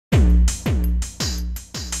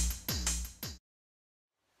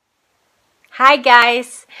Hi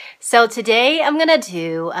guys! So today I'm gonna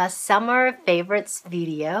do a summer favorites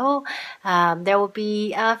video. There will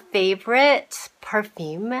be a favorite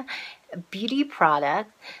perfume, beauty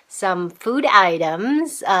product, some food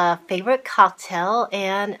items, a favorite cocktail,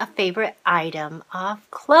 and a favorite item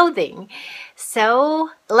of clothing.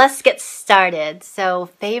 So let's get started. So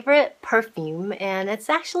favorite perfume, and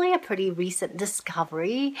it's actually a pretty recent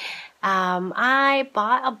discovery. I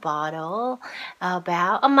bought a bottle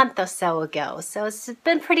about a month or so ago, so it's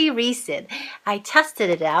been pretty recent. I tested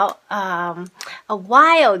it out a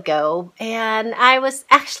while ago, and I was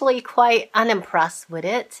actually quite unimpressed with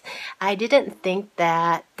it. I didn't think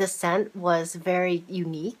that the scent was very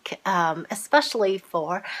unique, especially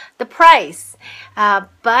for the price.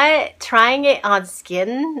 But trying it on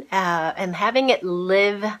skin and having it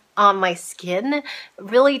live on my skin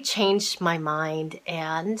really changed my mind,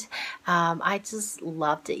 and I just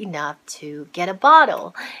loved it enough to get a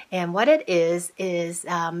bottle. And what it is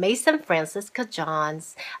Maison Francis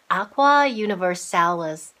Cajon's Aqua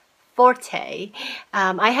Universalis Forte.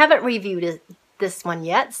 I haven't reviewed this one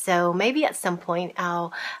yet, so maybe at some point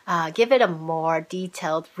I'll give it a more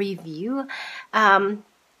detailed review.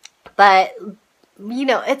 But you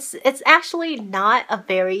know, it's actually not a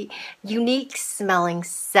very unique smelling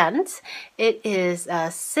scent. It is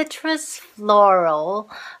a citrus floral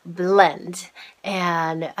blend,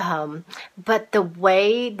 and but the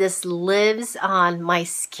way this lives on my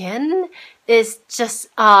skin is just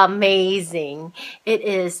amazing. It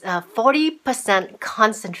is 40%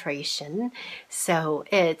 concentration, so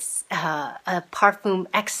it's a perfume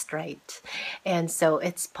extract, and so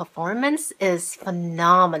its performance is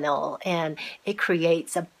phenomenal, and it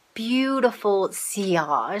creates a beautiful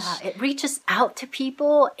sillage. It reaches out to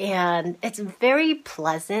people, and it's very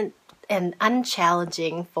pleasant and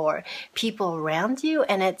unchallenging for people around you,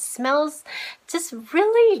 and it smells just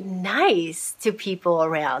really nice to people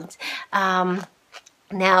around.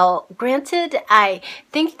 Now, granted, I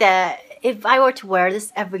think that if I were to wear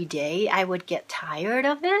this every day, I would get tired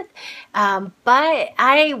of it. But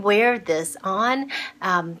I wear this on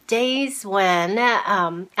days when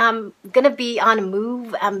I'm going to be on a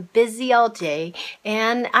move, I'm busy all day,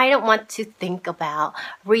 and I don't want to think about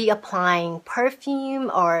reapplying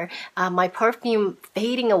perfume or my perfume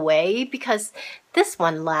fading away, because this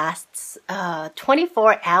one lasts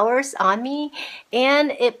 24 hours on me,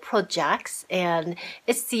 and it projects, and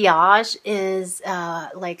its sillage is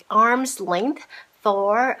like arm's length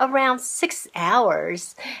for around 6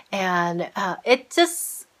 hours, and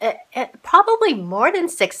it probably more than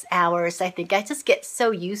 6 hours, I think. I just get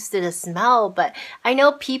so used to the smell, but I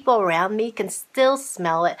know people around me can still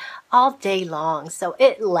smell it all day long, so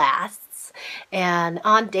it lasts. And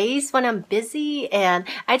on days when I'm busy and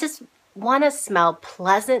I just want to smell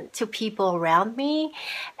pleasant to people around me,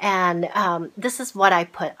 and this is what I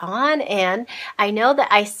put on, and I know that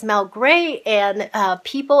I smell great, and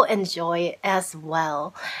people enjoy it as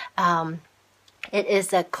well. It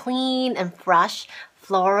is a clean and fresh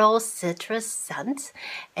floral citrus scent,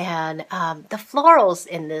 and the florals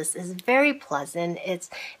in this is very pleasant.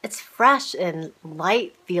 It's fresh and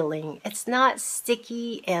light feeling. It's not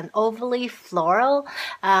sticky and overly floral.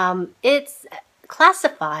 It's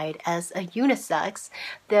classified as a unisex,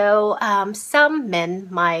 though some men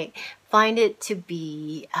might find it to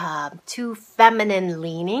be too feminine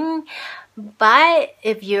leaning. But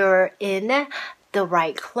if you're in the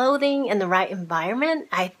right clothing and the right environment,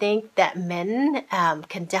 I think that men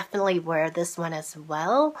can definitely wear this one as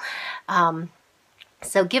well.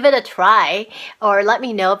 So give it a try, or let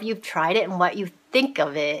me know if you've tried it and what you think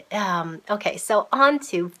of it. Okay, so on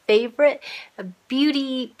to favorite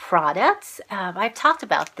beauty products. I've talked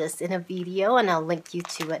about this in a video, and I'll link you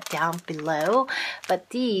to it down below. But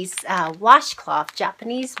these washcloth,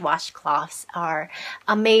 Japanese washcloths, are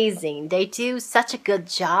amazing. They do such a good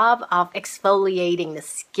job of exfoliating the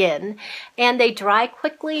skin, and they dry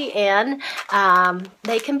quickly, and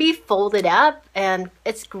they can be folded up, and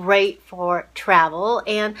it's great for travel,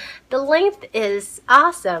 and the length is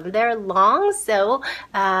awesome. They're long, so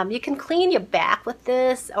you can clean your back with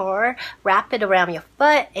this, or wrap it around your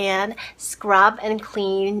foot and scrub and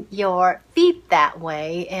clean your feet that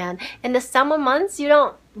way. And in the summer months, you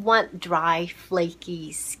don't want dry,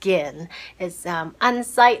 flaky skin. It's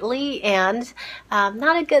unsightly and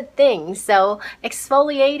not a good thing. So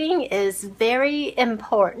exfoliating is very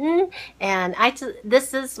important, and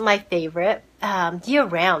this is my favorite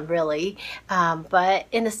year-round, really. But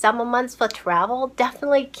in the summer months for travel,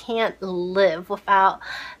 definitely can't live without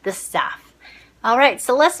the stuff. All right,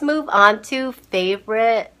 so let's move on to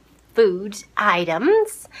favorite food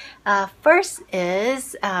items. First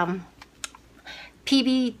is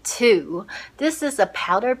PB2. This is a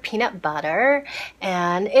powdered peanut butter,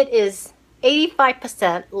 and it is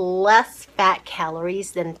 85% less fat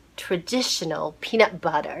calories than traditional peanut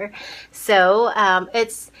butter. So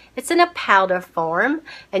it's in a powder form,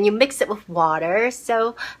 and you mix it with water.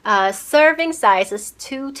 So serving size is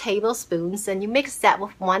 2 tablespoons, and you mix that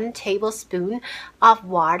with 1 tablespoon of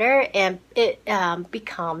water, and it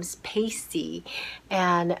becomes pasty.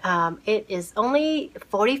 And it is only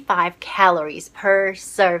 45 calories per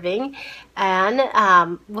serving,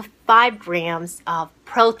 and with 5 grams of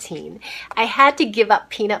protein. I had to give up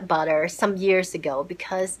peanut butter some years ago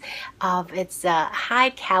because of its high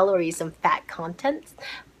calories and fat content.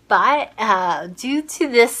 But due to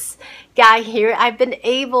this guy here, I've been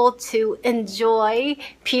able to enjoy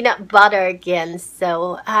peanut butter again.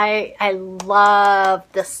 So I love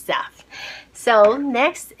the stuff. So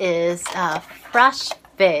next is fresh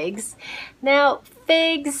figs. Now,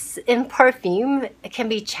 figs in perfume can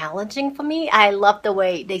be challenging for me. I love the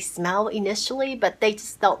way they smell initially, but they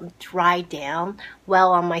just don't dry down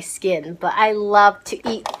well on my skin. But I love to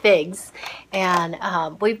eat figs, and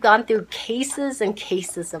we've gone through cases and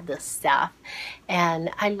cases of this stuff,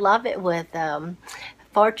 and I love it with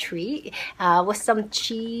for a treat with some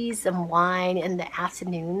cheese and wine in the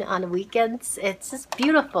afternoon on the weekends. It's just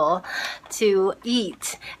beautiful to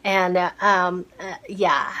eat, and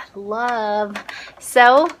yeah, love.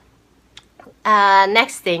 So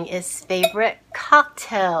next thing is favorite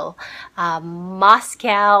cocktail,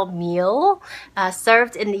 Moscow Mule,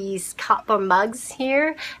 served in these copper mugs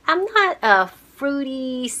here. I'm not a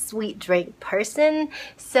fruity sweet drink person,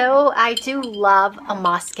 so I do love a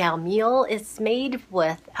Moscow Mule. It's made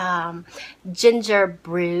with ginger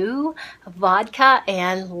brew, vodka,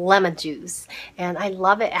 and lemon juice, and I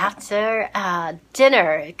love it after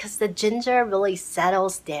dinner because the ginger really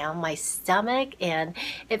settles down my stomach, and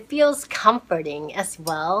it feels comforting as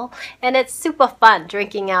well. And it's super fun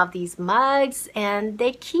drinking out these mugs, and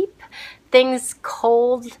they keep things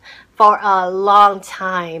cold for a long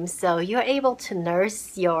time, so you're able to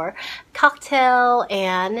nurse your cocktail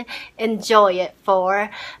and enjoy it for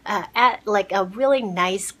at like a really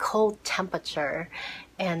nice cold temperature.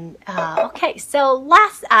 And okay, so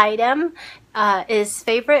last item is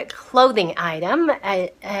favorite clothing item,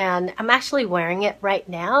 and I'm actually wearing it right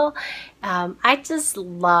now. I just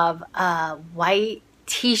love white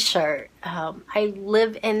t-shirt. I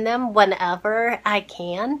live in them whenever I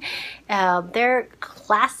can. They're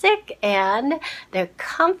classic and they're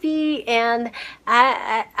comfy, and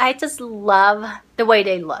I just love the way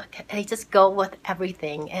they look. They just go with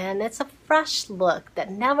everything, and it's a fresh look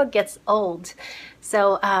that never gets old.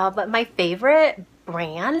 So but my favorite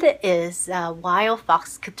brand is Wild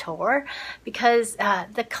Fox Couture, because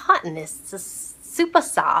the cotton is just super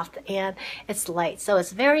soft and it's light, so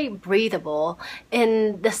it's very breathable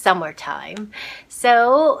in the summertime.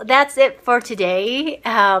 So that's it for today.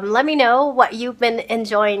 Let me know what you've been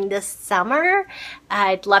enjoying this summer.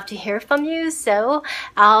 I'd love to hear from you, so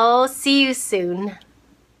I'll see you soon.